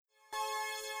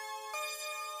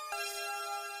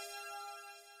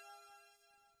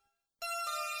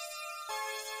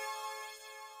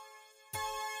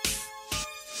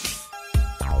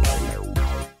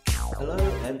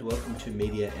and welcome to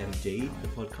Media MD, the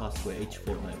podcast where each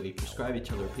fortnight we prescribe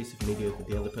each other a piece of media that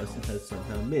the other person has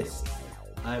somehow missed.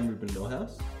 I'm Ruben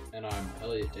Norhouse. And I'm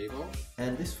Elliot Devo.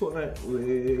 And this fortnight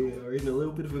we are in a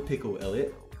little bit of a pickle,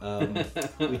 Elliot.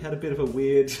 We had a bit of a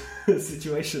weird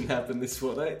situation happen this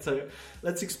fortnight, so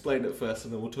let's explain it first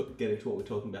and then we'll get into what we're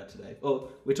talking about today.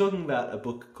 Well, we're talking about a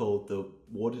book called The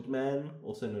Warded Man,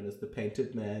 also known as The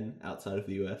Painted Man, outside of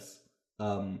the US.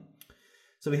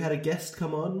 So we had a guest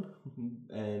come on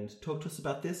and talk to us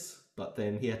about this, but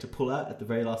then he had to pull out at the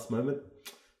very last moment.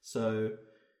 So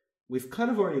we've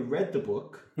kind of already read the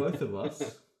book, both of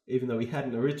us, even though we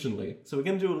hadn't originally. So we're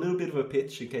going to do a little bit of a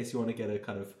pitch in case you want to get a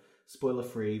kind of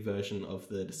spoiler-free version of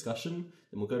the discussion.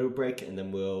 Then we'll go to a break and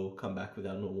then we'll come back with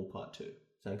our normal part 2.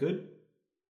 Sound good?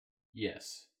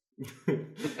 Yes.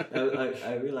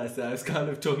 I realised that I was kind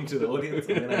of talking to the audience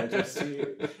and then I addressed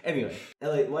you. Anyway,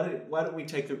 Elliot, why don't we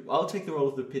I'll take the role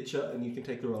of the pitcher and you can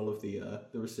take the role of the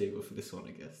receiver for this one,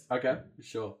 I guess. Okay,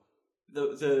 sure.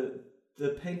 The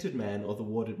Painted Man or The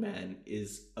Warded Man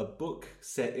is a book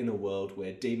set in a world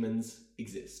where demons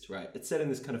exist, right? It's set in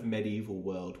this kind of medieval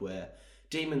world where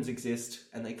demons exist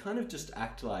and they kind of just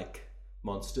act like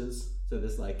monsters. So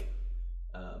there's like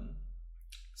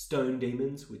stone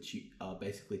demons, which are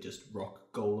basically just rock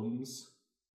golems.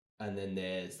 And then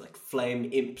there's like flame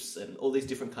imps and all these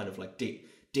different kind of like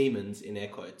demons in air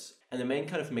quotes. And the main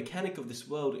kind of mechanic of this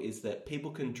world is that people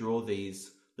can draw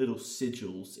these little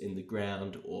sigils in the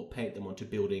ground or paint them onto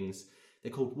buildings.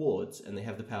 They're called wards and they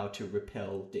have the power to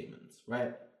repel demons,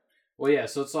 right? Well, yeah,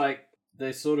 so it's like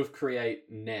they sort of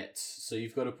create nets. So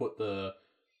you've got to put the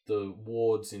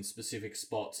wards in specific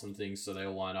spots and things so they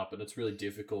all line up, and it's really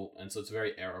difficult, and so it's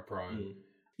very error prone.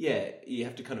 Yeah, you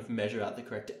have to kind of measure out the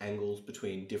correct angles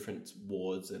between different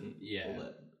wards and all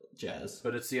that jazz.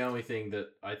 But it's the only thing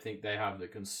that I think they have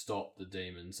that can stop the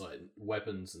demons. Like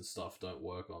weapons and stuff don't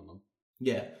work on them.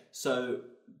 Yeah, so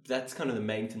that's kind of the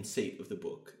main conceit of the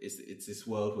book. It's this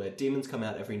world where demons come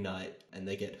out every night and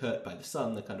they get hurt by the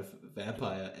sun. They're kind of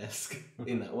vampire-esque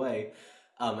in that way.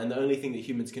 And the only thing that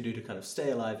humans can do to kind of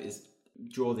stay alive is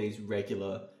draw these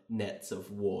regular nets of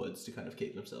wards to kind of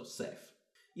keep themselves safe.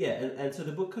 Yeah, and so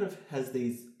the book kind of has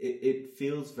these... It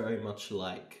feels very much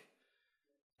like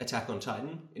Attack on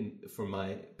Titan from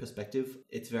my perspective.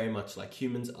 It's very much like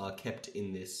humans are kept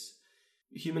in this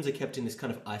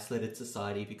kind of isolated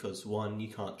society because, one,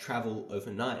 you can't travel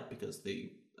overnight because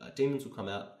the demons will come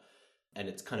out, and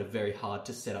it's kind of very hard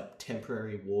to set up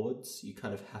temporary wards. You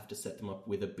kind of have to set them up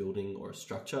with a building or a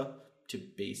structure to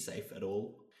be safe at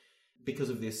all. Because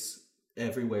of this,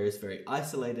 everywhere is very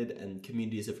isolated and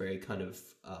communities are very kind of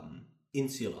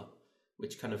insular,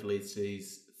 which kind of leads to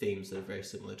these themes that are very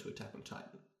similar to Attack on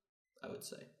Titan, I would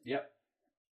say. Yep.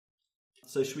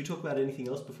 So should we talk about anything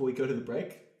else before we go to the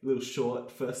break? A little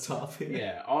short first half here.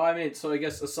 Yeah. Oh, I mean, so I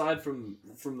guess aside from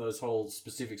those whole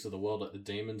specifics of the world, like the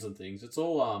demons and things, it's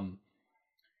all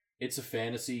it's a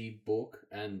fantasy book,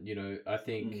 and I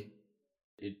think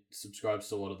it subscribes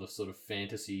to a lot of the sort of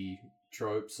fantasy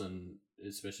tropes, and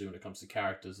especially when it comes to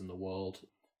characters in the world.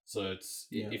 So it's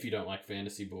if you don't like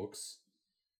fantasy books,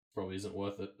 probably isn't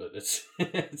worth it. But it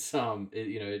hits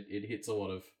a lot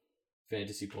of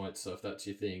fantasy points. So if that's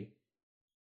your thing,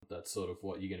 that's sort of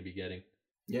what you're going to be getting.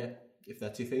 Yeah, if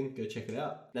that's your thing, go check it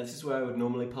out. Now, this is where I would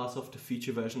normally pass off to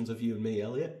future versions of you and me,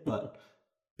 Elliot, but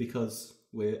because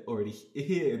we're already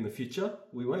here in the future,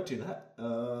 we won't do that.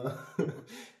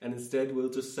 And instead, we'll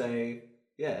just say,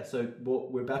 so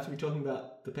we're about to be talking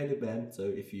about The Painted Man, so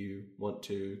if you want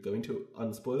to go into it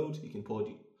unspoiled, you can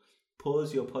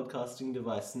pause your podcasting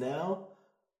device now,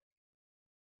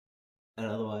 and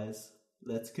otherwise,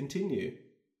 let's continue.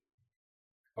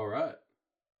 All right,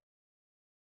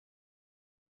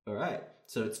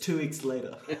 so it's 2 weeks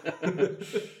later.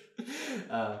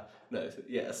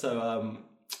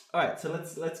 Alright, so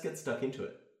let's get stuck into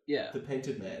it. Yeah. The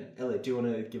Painted Man. Elliot, do you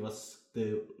want to give us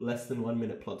the less than 1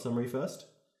 minute plot summary first?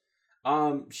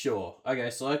 Sure. Okay,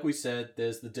 so like we said,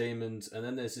 there's the demons, and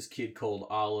then there's this kid called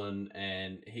Arlen,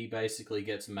 and he basically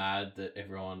gets mad that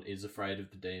everyone is afraid of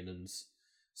the demons.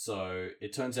 So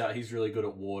it turns out he's really good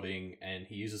at warding, and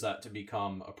he uses that to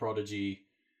become a prodigy.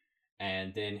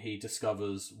 And then he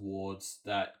discovers wards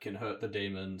that can hurt the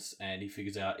demons, and he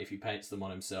figures out if he paints them on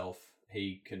himself,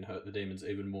 he can hurt the demons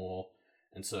even more.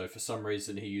 And so for some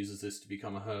reason he uses this to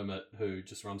become a hermit who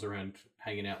just runs around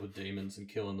hanging out with demons and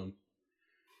killing them.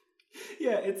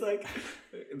 Yeah, it's like...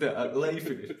 I'll let you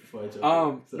finish before I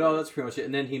jump in. No, that's pretty much it.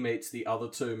 And then he meets the other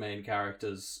two main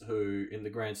characters who, in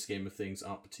the grand scheme of things,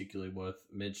 aren't particularly worth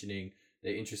mentioning.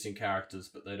 They're interesting characters,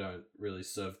 but they don't really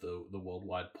serve the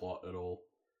worldwide plot at all.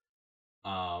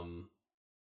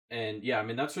 And yeah, I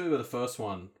mean that's really where the first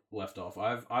one left off.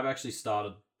 I've actually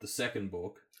started the second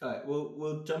book. All right,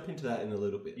 we'll jump into that in a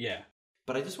little bit. Yeah.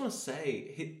 But I just want to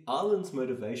say, Arlen's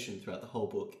motivation throughout the whole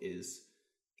book is,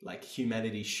 like,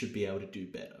 humanity should be able to do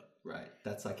better, right?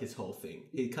 That's, like, his whole thing.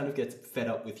 He kind of gets fed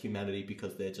up with humanity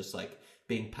because they're just, like,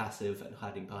 being passive and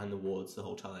hiding behind the wards the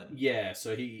whole time. Yeah,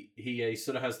 so he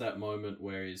sort of has that moment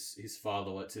where his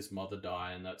father lets his mother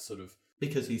die, and that's sort of...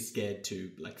 Because he's scared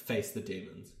to, like, face the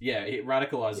demons. Yeah, it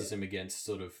radicalizes him against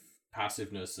sort of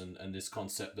passiveness and this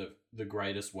concept that the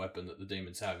greatest weapon that the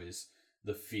demons have is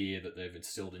the fear that they've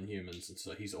instilled in humans, and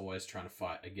so he's always trying to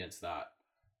fight against that.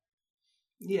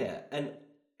 Yeah, and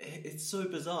it's so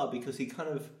bizarre because he kind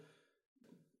of...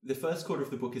 The first quarter of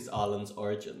the book is Arlen's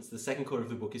origins. The second quarter of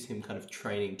the book is him kind of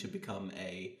training to become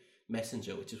a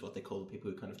messenger, which is what they call the people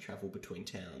who kind of travel between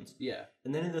towns. Yeah.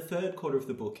 And then in the third quarter of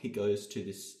the book, he goes to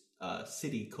this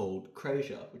city called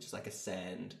Krasia, which is like a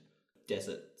sand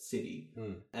desert city.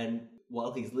 And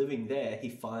while he's living there, he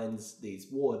finds these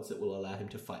wards that will allow him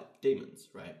to fight demons,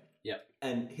 right? Yeah.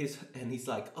 And he's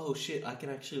like, oh shit, I can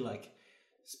actually like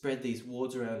spread these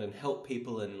wards around and help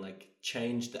people and like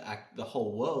change the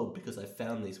whole world because I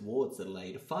found these wards that allow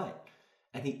you to fight.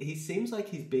 And he seems like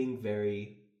he's being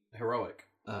very heroic.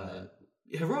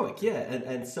 Heroic, yeah,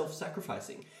 and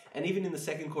self-sacrificing. And even in the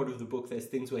second quarter of the book, there's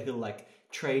things where he'll like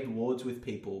trade wards with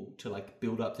people to like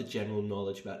build up the general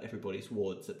knowledge about everybody's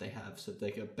wards that they have, so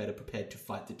they get better prepared to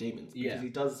fight the demons. Because he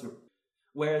does.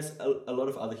 Whereas a lot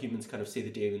of other humans kind of see the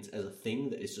demons as a thing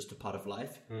that is just a part of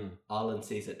life, Arlen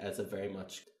sees it as a very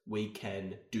much we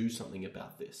can do something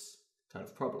about this kind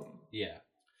of problem. Yeah.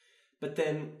 But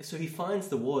then, so he finds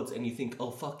the wards and you think,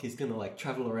 oh fuck, he's going to like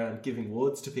travel around giving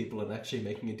wards to people and actually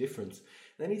making a difference.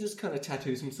 And then he just kind of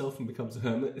tattoos himself and becomes a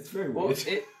hermit. It's very weird.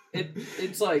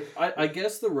 It's like, I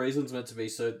guess the reason's meant to be,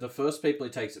 so the first people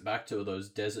he takes it back to are those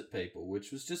desert people,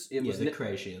 which was just, the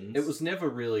Krasians. It was never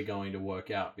really going to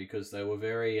work out because they were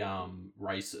very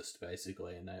racist,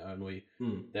 basically, and they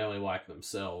only like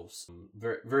themselves.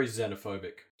 Very, very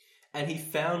xenophobic. And he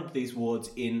found these wards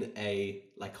in a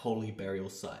like holy burial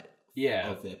site.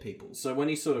 Of their people. So when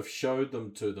he sort of showed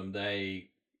them to them, they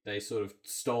sort of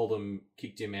stole them,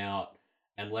 kicked him out,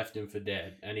 and left him for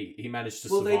dead. And he managed to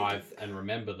survive and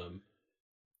remember them.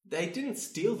 They didn't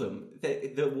steal them.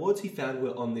 The wards he found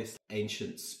were on this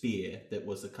ancient spear that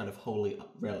was a kind of holy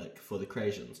relic for the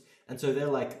Krasians. And so they're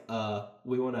like,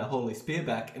 we want our holy spear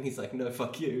back. And he's like, no,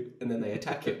 fuck you. And then they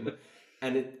attack him.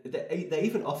 And they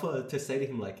even offer to say to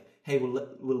him like, hey,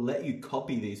 we'll let you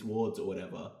copy these wards or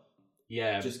whatever.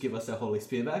 Yeah. Just give us our holy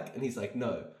spear back. And he's like,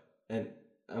 no. And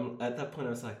at that point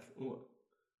I was like, what?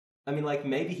 I mean, like,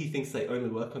 maybe he thinks they only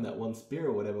work on that one spear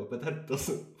or whatever, but that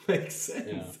doesn't make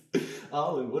sense. Yeah.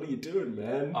 Arlen, what are you doing,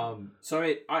 man? So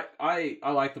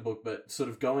I like the book, but sort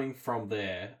of going from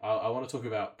there, I want to talk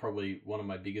about probably one of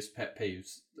my biggest pet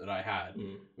peeves that I had,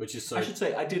 which is I should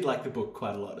say, I did like the book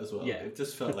quite a lot as well. Yeah. It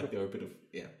just felt like there were a bit of,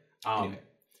 anyway,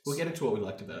 we'll get into what we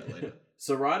liked about it later.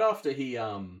 So right after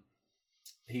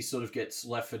he sort of gets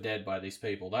left for dead by these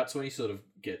people. That's when he sort of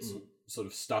gets sort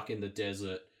of stuck in the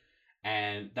desert.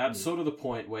 And that's sort of the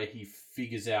point where he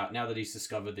figures out, now that he's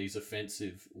discovered these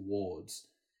offensive wards,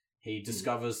 he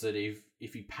discovers that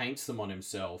if he paints them on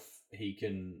himself, he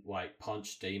can like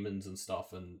punch demons and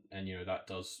stuff, and you know, that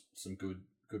does some good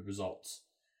results.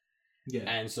 Yeah.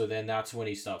 And so then that's when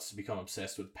he starts to become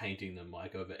obsessed with painting them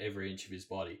like over every inch of his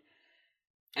body.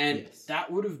 And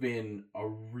that would have been a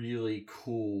really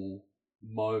cool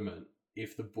moment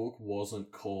if the book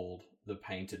wasn't called The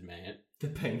Painted Man. The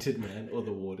Painted Man or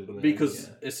The Warded Man. Because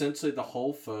essentially the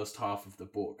whole first half of the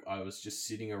book, I was just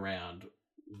sitting around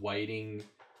waiting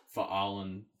for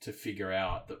Arlen to figure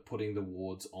out that putting the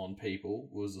wards on people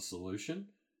was a solution.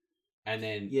 And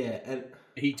then and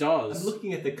he does. I'm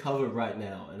looking at the cover right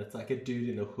now, and it's like a dude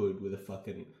in a hood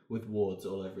with wards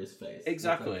all over his face.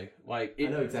 Exactly. I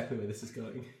know exactly where this is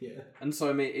going. Yeah. And so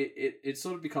I mean, it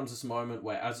sort of becomes this moment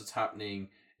where, as it's happening,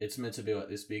 it's meant to be like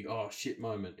this big oh shit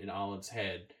moment in Arlen's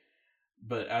head.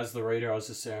 But as the reader, I was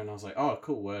just there, and I was like, oh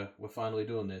cool, we're finally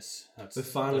doing this. We're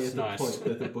finally at the point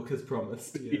that the book has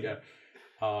promised. Yeah.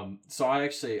 So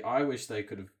I wish they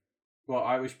could have. Well,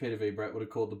 I wish Peter V. Brett would have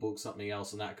called the book something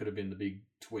else, and that could have been the big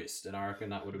twist, and I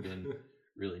reckon that would have been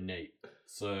really neat.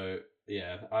 So,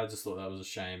 yeah, I just thought that was a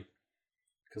shame,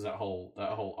 because that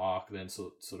whole arc then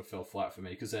sort of fell flat for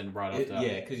me, because then right after that...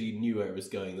 Yeah, because you knew where it was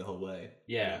going the whole way.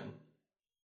 Yeah.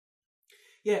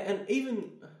 Yeah, and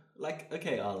even, like,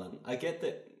 okay, Arlen, I get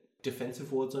that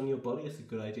defensive wards on your body is a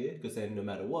good idea, because then no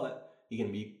matter what, you're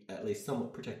going to be at least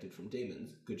somewhat protected from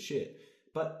demons. Good shit.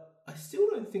 But I still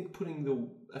don't think putting the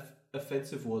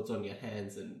offensive wards on your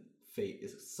hands and feet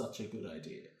is such a good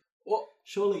idea. Well,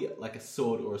 Surely, like a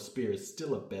sword or a spear is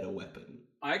still a better weapon.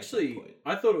 I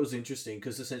thought it was interesting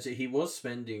because essentially he was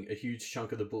spending a huge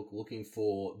chunk of the book looking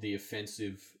for the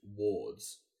offensive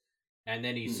wards, and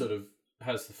then he sort of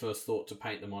has the first thought to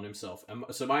paint them on himself. And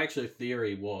so my actual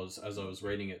theory was, as I was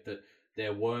reading it, that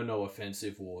there were no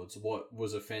offensive wards. What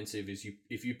was offensive is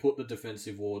if you put the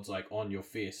defensive wards like on your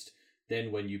fist,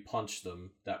 then when you punch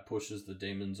them, that pushes the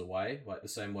demons away, like the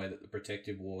same way that the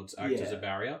protective wards act as a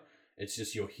barrier. It's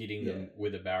just you're hitting them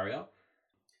with a barrier.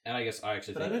 And I guess I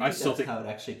actually But think... I don't think that's how it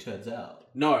actually turns out.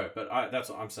 No, but that's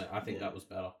what I'm saying. I think that was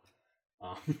better.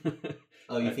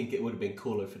 Oh, you think it would have been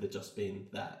cooler if it had just been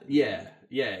that? Yeah,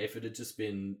 if it had just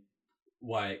been,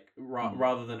 like,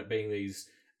 rather than it being these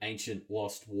ancient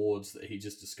lost wards that he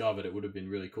just discovered, it would have been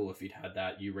really cool if he'd had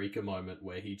that eureka moment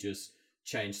where he just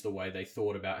changed the way they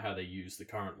thought about how they use the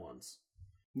current ones.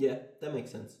 Yeah, that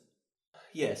makes sense.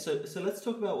 Yeah, so let's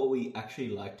talk about what we actually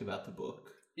liked about the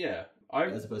book. Yeah.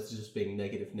 As opposed to just being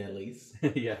negative Nellies.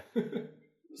 Yeah.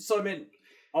 So, I mean,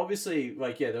 obviously,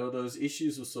 like, yeah, there were those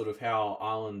issues with sort of how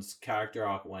Arlen's character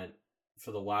arc went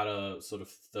for the latter sort of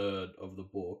third of the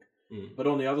book. But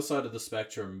on the other side of the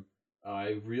spectrum,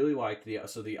 I really liked the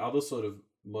other sort of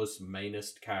most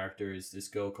mainest character is this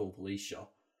girl called Leisha,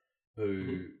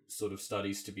 who sort of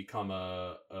studies to become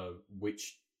a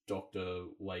witch doctor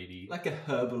lady. Like a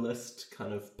herbalist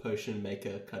kind of potion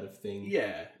maker kind of thing.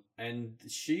 Yeah. And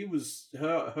she was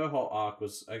her whole arc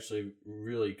was actually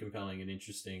really compelling and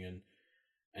interesting,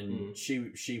 and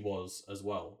she was as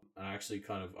well. And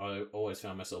I always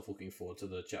found myself looking forward to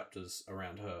the chapters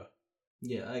around her.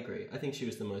 Yeah, I agree. I think she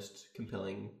was the most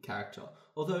compelling character.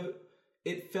 Although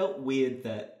it felt weird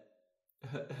that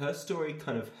her story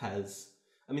kind of has...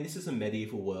 I mean, this is a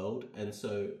medieval world, and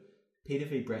so Peter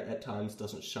V. Brett at times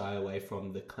doesn't shy away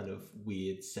from the kind of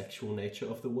weird sexual nature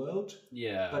of the world.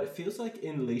 Yeah. But it feels like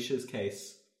in Leisha's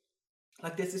case,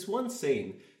 like there's this one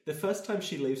scene, the first time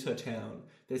she leaves her town,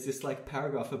 there's this like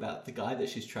paragraph about the guy that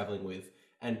she's traveling with,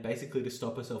 and basically to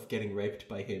stop herself getting raped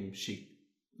by him, she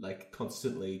like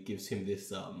constantly gives him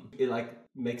this, it like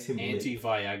makes him...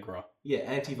 Anti-Viagra. Yeah,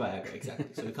 anti-Viagra, exactly.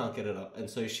 So he can't get it up. And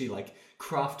so she like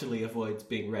craftily avoids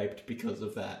being raped because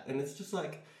of that. And it's just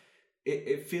like...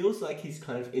 It feels like he's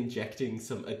kind of injecting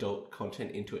some adult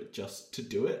content into it just to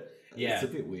do it. Yeah. It's a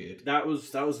bit weird. That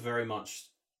was very much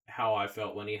how I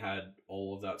felt when he had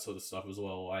all of that sort of stuff as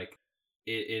well. Like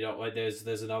like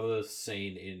there's another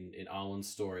scene in Arlen's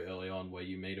story early on where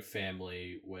you meet a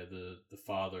family where the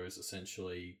father is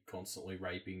essentially constantly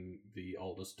raping the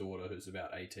oldest daughter who's about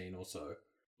 18 or so.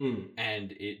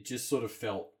 And it just sort of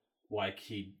felt like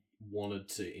he wanted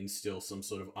to instill some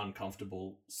sort of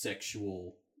uncomfortable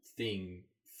sexual thing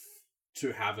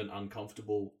to have an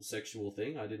uncomfortable sexual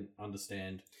thing. I didn't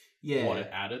understand what it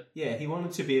added. Yeah, he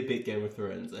wanted to be a bit Game of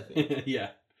Thrones, I think.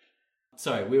 Yeah.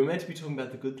 Sorry, we were meant to be talking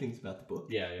about the good things about the book.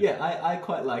 Yeah, I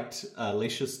quite liked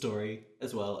Leisha's story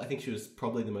as well. I think she was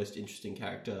probably the most interesting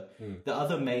character. The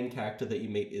other main character that you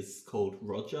meet is called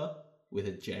Roger, with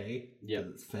a J. Yeah.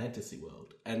 It's fantasy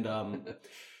world. And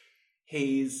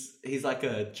he's like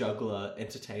a juggler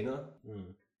entertainer.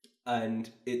 And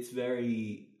it's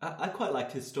very... I quite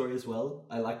liked his story as well.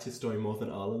 I liked his story more than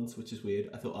Arlen's, which is weird.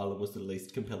 I thought Arlen was the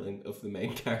least compelling of the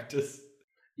main characters.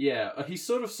 Yeah, he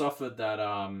sort of suffered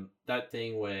that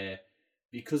thing where,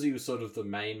 because he was sort of the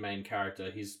main character,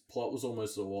 his plot was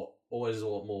always a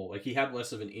lot more... Like, he had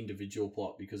less of an individual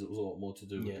plot because it was a lot more to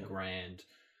do with the grand,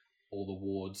 all the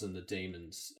wards and the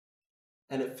demons.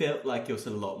 And it felt like it was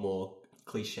a lot more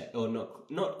cliche, or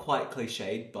not quite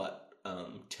cliched, but...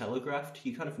 telegraphed.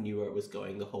 You kind of knew where it was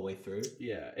going the whole way through.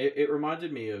 Yeah, it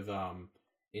reminded me of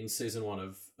in season 1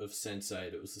 of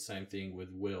Sense8, it was the same thing with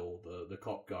Will, the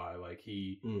cop guy. Like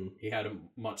he had a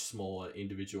much smaller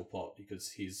individual plot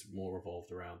because he's more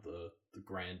revolved around the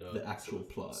grander, the actual sort of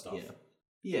plot stuff.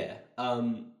 Yeah.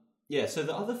 So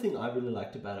the other thing I really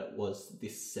liked about it was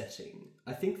this setting.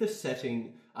 I think the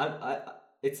setting,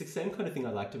 it's the same kind of thing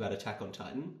I liked about Attack on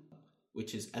Titan,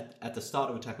 which is at the start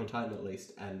of Attack on Titan at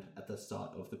least, and at the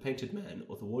start of The Painted Man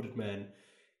or The Warded Man,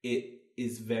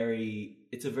 it's a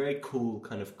very cool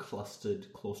kind of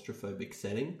clustered claustrophobic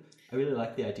setting. I really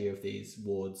like the idea of these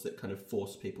wards that kind of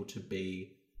force people to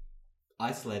be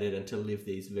isolated and to live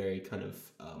these very kind of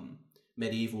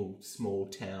medieval small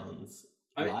towns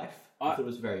life. I thought it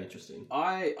was very interesting.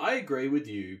 I agree with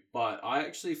you, but I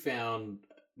actually found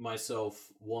myself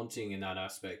wanting in that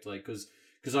aspect, like,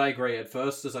 because I agree. At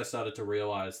first, as I started to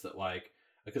realize that, like,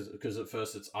 because at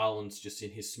first it's Arlen's just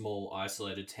in his small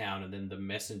isolated town, and then the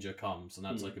messenger comes, and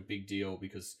that's like a big deal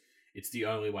because it's the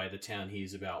only way the town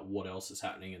hears about what else is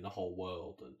happening in the whole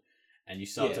world, And you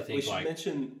start to think we should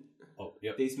mention oh,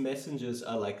 yep. these messengers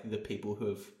are like the people who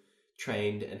have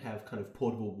trained and have kind of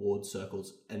portable ward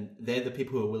circles, and they're the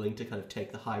people who are willing to kind of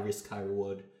take the high risk, high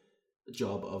reward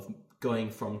job of going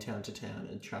from town to town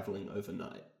and traveling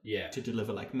overnight. Yeah. To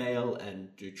deliver like mail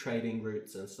and do trading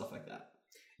routes and stuff like that.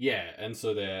 Yeah, and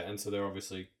so they're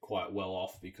obviously quite well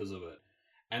off because of it.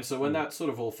 And so when that sort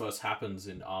of all first happens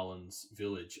in Arlen's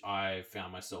village, I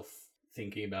found myself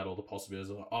thinking about all the possibilities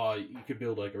of, you could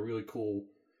build like a really cool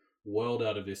world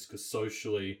out of this, because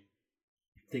socially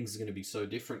things are going to be so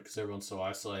different because everyone's so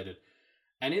isolated.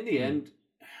 And in the end,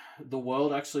 the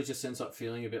world actually just ends up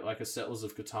feeling a bit like a Settlers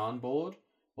of Catan board.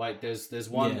 Like there's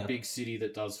one big city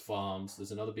that does farms.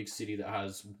 There's another big city that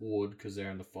has wood because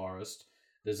they're in the forest.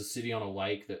 There's a city on a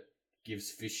lake that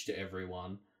gives fish to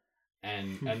everyone.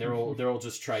 And they're all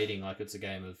just trading like it's a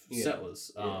game of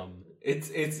Settlers. It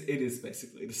is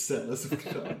basically the Settlers of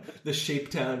Catan. The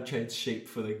sheep town trades sheep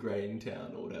for the grain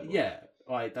town or whatever. Yeah,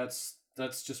 like that's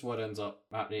just what ends up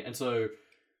happening. And so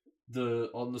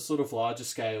on the sort of larger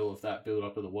scale of that build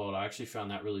up of the world, I actually found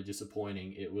that really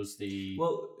disappointing. It was the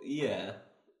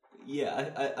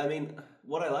I mean,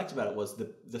 what I liked about it was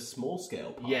the small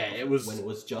scale part. Yeah, it was when it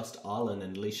was just Arlen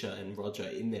and Leisha and Roger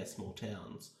in their small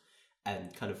towns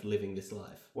and kind of living this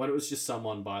life. When it was just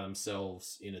someone by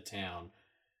themselves in a town,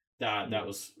 that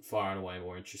was far and away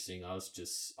more interesting. I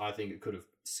think it could have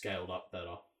scaled up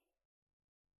better.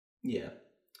 Yeah.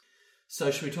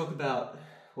 So should we talk about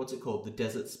what's it called? The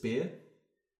Desert Spear?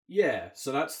 Yeah,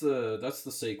 so that's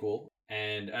the sequel.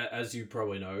 And as you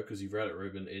probably know, because you've read it,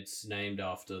 Ruben, it's named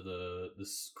after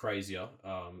this Krazier,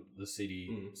 the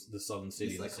city, the southern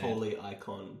city. This like holy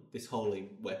icon, this holy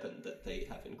weapon that they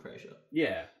have in Krazier.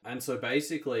 Yeah, and so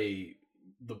basically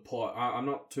the plot, I'm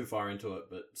not too far into it,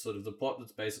 but sort of the plot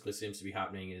that basically seems to be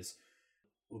happening is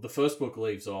the first book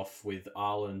leaves off with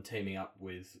Arlen teaming up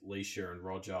with Leisha and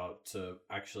Roger to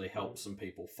actually help some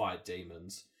people fight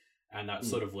demons. And that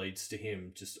sort of leads to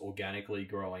him just organically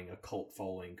growing a cult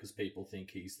following because people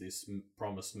think he's this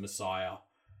promised messiah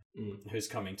who's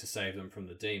coming to save them from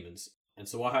the demons. And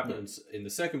so what happens in the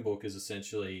second book is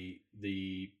essentially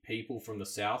the people from the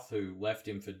south who left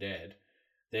him for dead,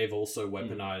 they've also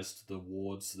weaponized the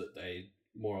wards that they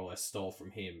more or less stole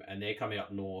from him. And they're coming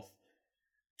up north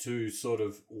to sort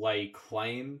of lay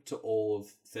claim to all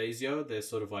of Thesia. They're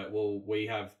sort of like, well, we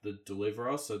have the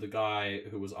Deliverer. So the guy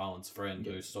who was Arlen's friend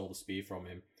who stole the spear from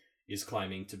him is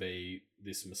claiming to be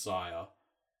this messiah.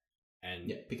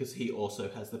 And because he also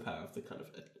has the power of the kind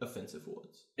of offensive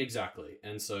wards. Exactly.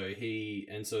 And so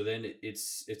then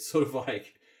it's sort of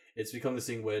like, it's become this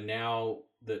thing where now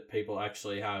that people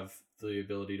actually have the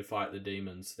ability to fight the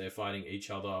demons, they're fighting each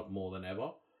other more than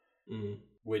ever.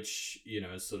 Which,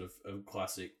 is sort of a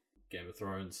classic Game of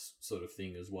Thrones sort of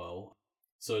thing as well.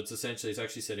 So it's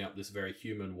actually setting up this very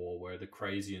human war where the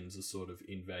Krazians are sort of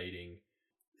invading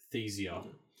Thesia.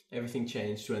 Everything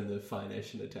changed when the Fire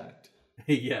Nation attacked.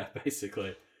 Yeah,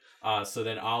 basically. So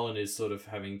then Arlen is sort of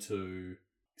having to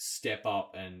step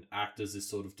up and act as this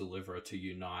sort of deliverer to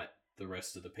unite the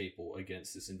rest of the people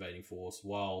against this invading force,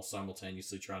 while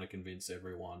simultaneously trying to convince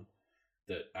everyone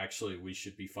that actually we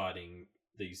should be fighting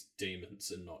these demons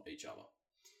and not each other.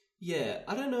 Yeah,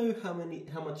 I don't know how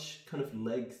much kind of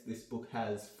legs this book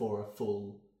has for a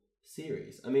full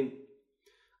series. I mean,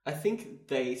 I think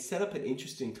they set up an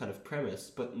interesting kind of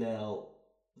premise, but now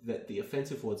that the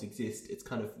offensive wards exist, it's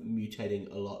kind of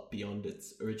mutating a lot beyond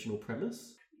its original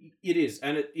premise. It is,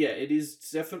 and it is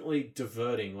definitely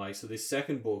diverting. Like, so this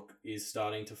second book is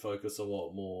starting to focus a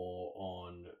lot more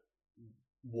on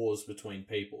wars between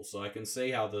people. So I can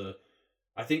see how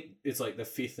I think it's like the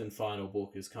fifth and final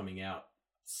book is coming out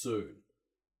soon.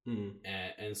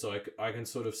 And so I can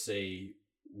sort of see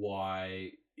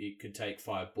why it could take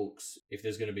 5 books if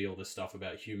there's going to be all this stuff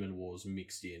about human wars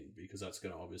mixed in, because that's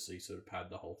going to obviously sort of pad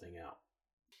the whole thing out.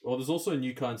 Well, there's also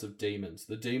new kinds of demons.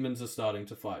 The demons are starting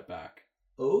to fight back.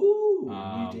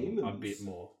 Oh, new demons. A bit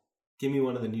more. Give me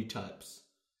one of the new types.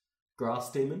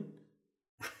 Grass demon?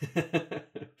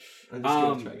 I'm just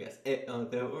going to try guess.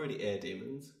 There are already air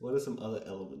demons. What are some other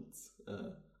elements?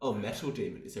 Metal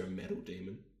demon. Is there a metal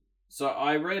demon? So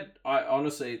I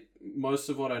honestly, most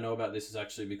of what I know about this is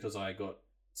actually because I got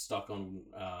stuck on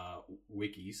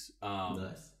wikis.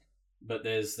 Nice. But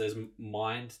there's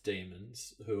mind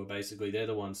demons who are basically, they're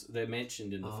the ones, they're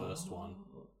mentioned in the first one.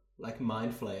 Like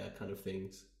Mind Flayer kind of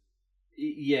things.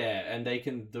 Yeah, and they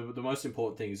can, the most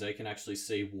important thing is they can actually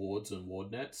see wards and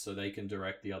ward nets, so they can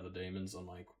direct the other demons on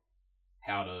like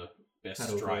how to best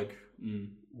strike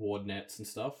ward nets and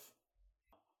stuff.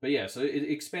 But yeah, so it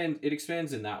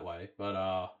expands in that way.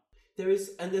 But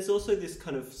there's also this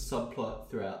kind of subplot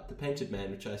throughout The Painted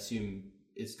Man, which I assume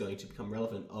is going to become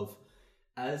relevant, of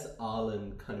as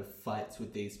Arlen kind of fights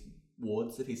with these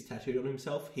wards that he's tattooed on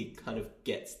himself, he kind of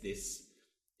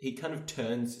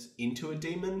turns into a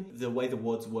demon. The way the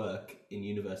wards work in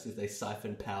universe is they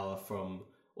siphon power from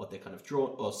what they're kind of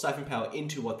drawn, or siphon power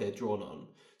into what they're drawn on.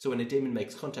 So when a demon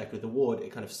makes contact with a ward,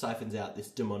 it kind of siphons out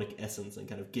this demonic essence and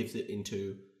kind of gives it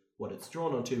into what it's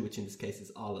drawn onto, which in this case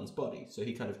is Arlen's body. So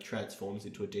he kind of transforms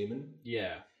into a demon.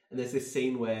 Yeah. And there's this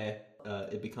scene where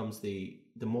it becomes the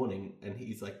morning, and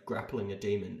he's like grappling a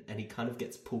demon, and he kind of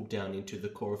gets pulled down into the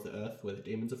core of the earth where the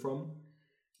demons are from.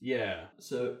 Yeah.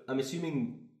 So I'm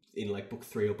assuming in like book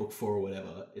 3 or book 4 or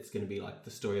whatever, it's going to be like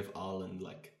the story of Arlen,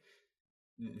 like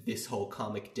this whole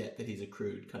karmic debt that he's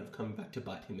accrued kind of coming back to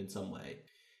bite him in some way.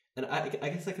 And I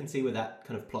guess I can see where that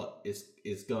kind of plot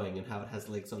is going and how it has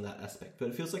legs on that aspect. But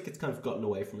it feels like it's kind of gotten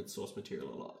away from its source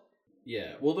material a lot.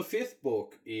 Yeah. Well, the 5th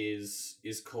book is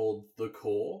called The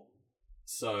Core.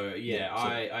 So, yeah, so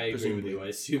I agree with you. I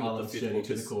assume Arlen's that the 5th journey book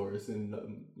to is... the core is in,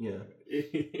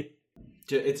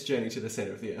 it's Journey to the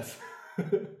Center of the Earth.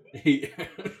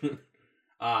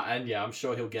 And yeah, I'm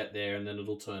sure he'll get there, and then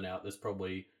it'll turn out there's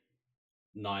probably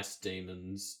nice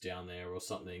demons down there or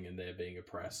something, and they're being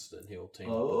oppressed, and he'll team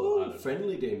up. Oh,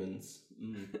 friendly demons.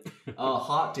 Oh,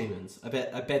 heart demons. I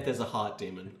bet there's a heart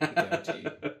demon. I guarantee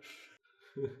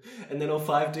you. And then all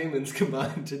 5 demons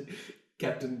combined to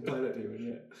Captain Planet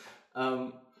Demon.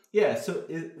 Yeah. So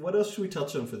what else should we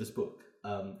touch on for this book?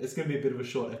 It's going to be a bit of a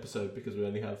short episode because we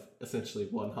only have essentially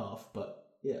one half, but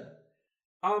yeah.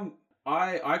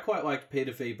 I quite liked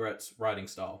Peter V. Brett's writing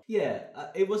style. Yeah,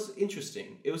 it was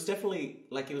interesting. It was definitely,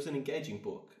 like, it was an engaging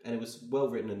book, and it was well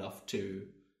written enough to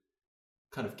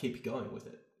kind of keep you going with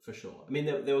it, for sure. I mean,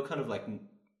 there were kind of like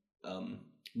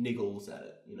niggles at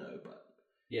it, but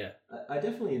yeah, I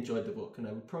definitely enjoyed the book, and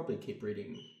I would probably keep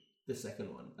reading the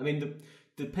second one. I mean,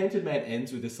 the Painted Man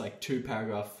ends with this like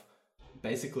 2-paragraph,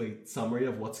 basically summary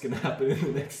of what's going to happen in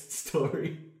the next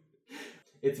story.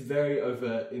 It's very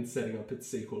overt in setting up its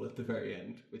sequel at the very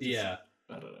end. Which is, I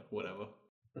don't know, whatever.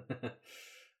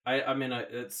 I mean,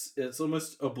 it's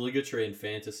almost obligatory in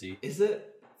fantasy. Is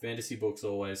it? Fantasy books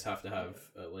always have to have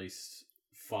at least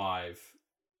 5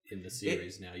 in the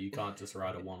series now. You can't just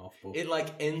write a one-off book. It like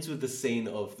ends with the scene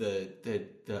of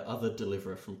the other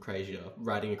deliverer from Krasia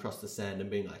riding across the sand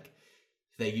and being like,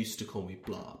 they used to call me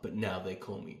blah, but now they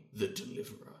call me the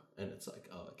deliverer. And it's like,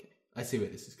 oh, okay. I see where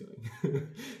this is going.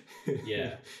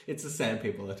 Yeah. It's the sand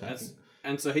people attacking.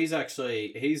 And so he's a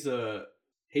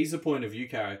point of view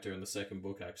character in the second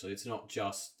book, actually. It's not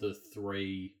just the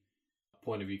 3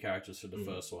 point of view characters from the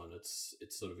first one. It's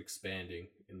sort of expanding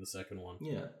in the second one.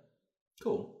 Yeah.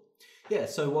 Cool. Yeah,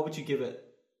 so what would you give it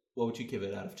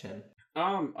out of 10?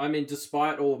 I mean,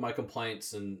 despite all of my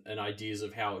complaints and ideas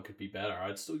of how it could be better,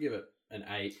 I'd still give it an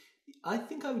 8. I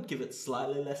think I would give it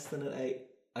slightly less than an 8.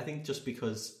 I think just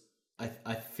because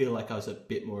I feel like I was a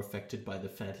bit more affected by the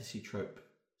fantasy trope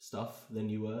stuff than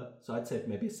you were. So I'd say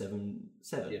maybe a 7.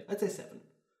 Yeah. I'd say 7.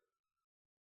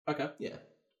 Okay. Yeah.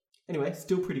 Anyway,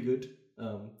 still pretty good.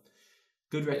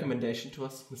 Good recommendation to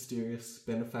us, mysterious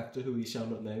benefactor who we shall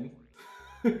not name.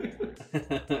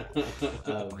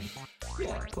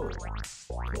 Yeah, cool.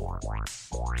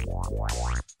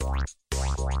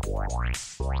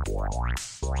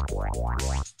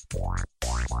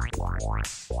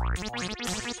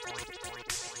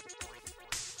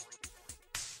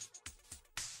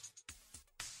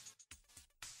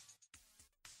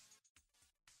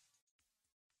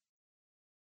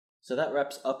 So that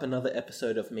wraps up another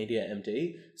episode of Media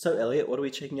MD. So, Elliot, what are we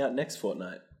checking out next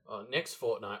fortnight? Next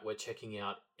fortnight, we're checking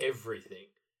out everything.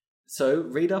 So,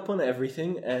 read up on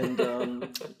everything and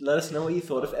let us know what you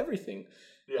thought of everything.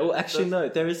 Yeah, oh, actually, no,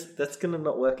 that's going to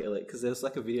not work, Elliot, because there's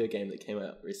like a video game that came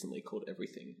out recently called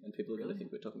Everything, and people are going to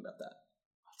think we're talking about that.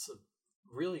 That's a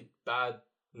really bad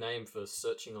name for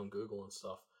searching on Google and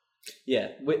stuff. Yeah,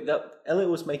 Elliot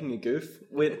was making a goof.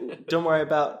 Don't worry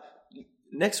about...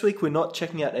 Next week, we're not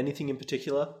checking out anything in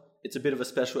particular. It's a bit of a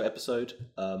special episode.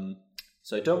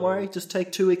 So don't worry, just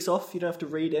take 2 weeks off. You don't have to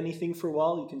read anything for a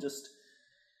while. You can just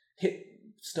hit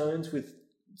stones with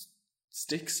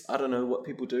sticks. I don't know what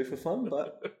people do for fun,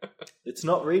 but it's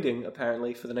not reading,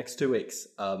 apparently, for the next 2 weeks.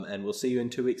 And we'll see you in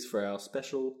 2 weeks for our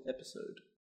special episode.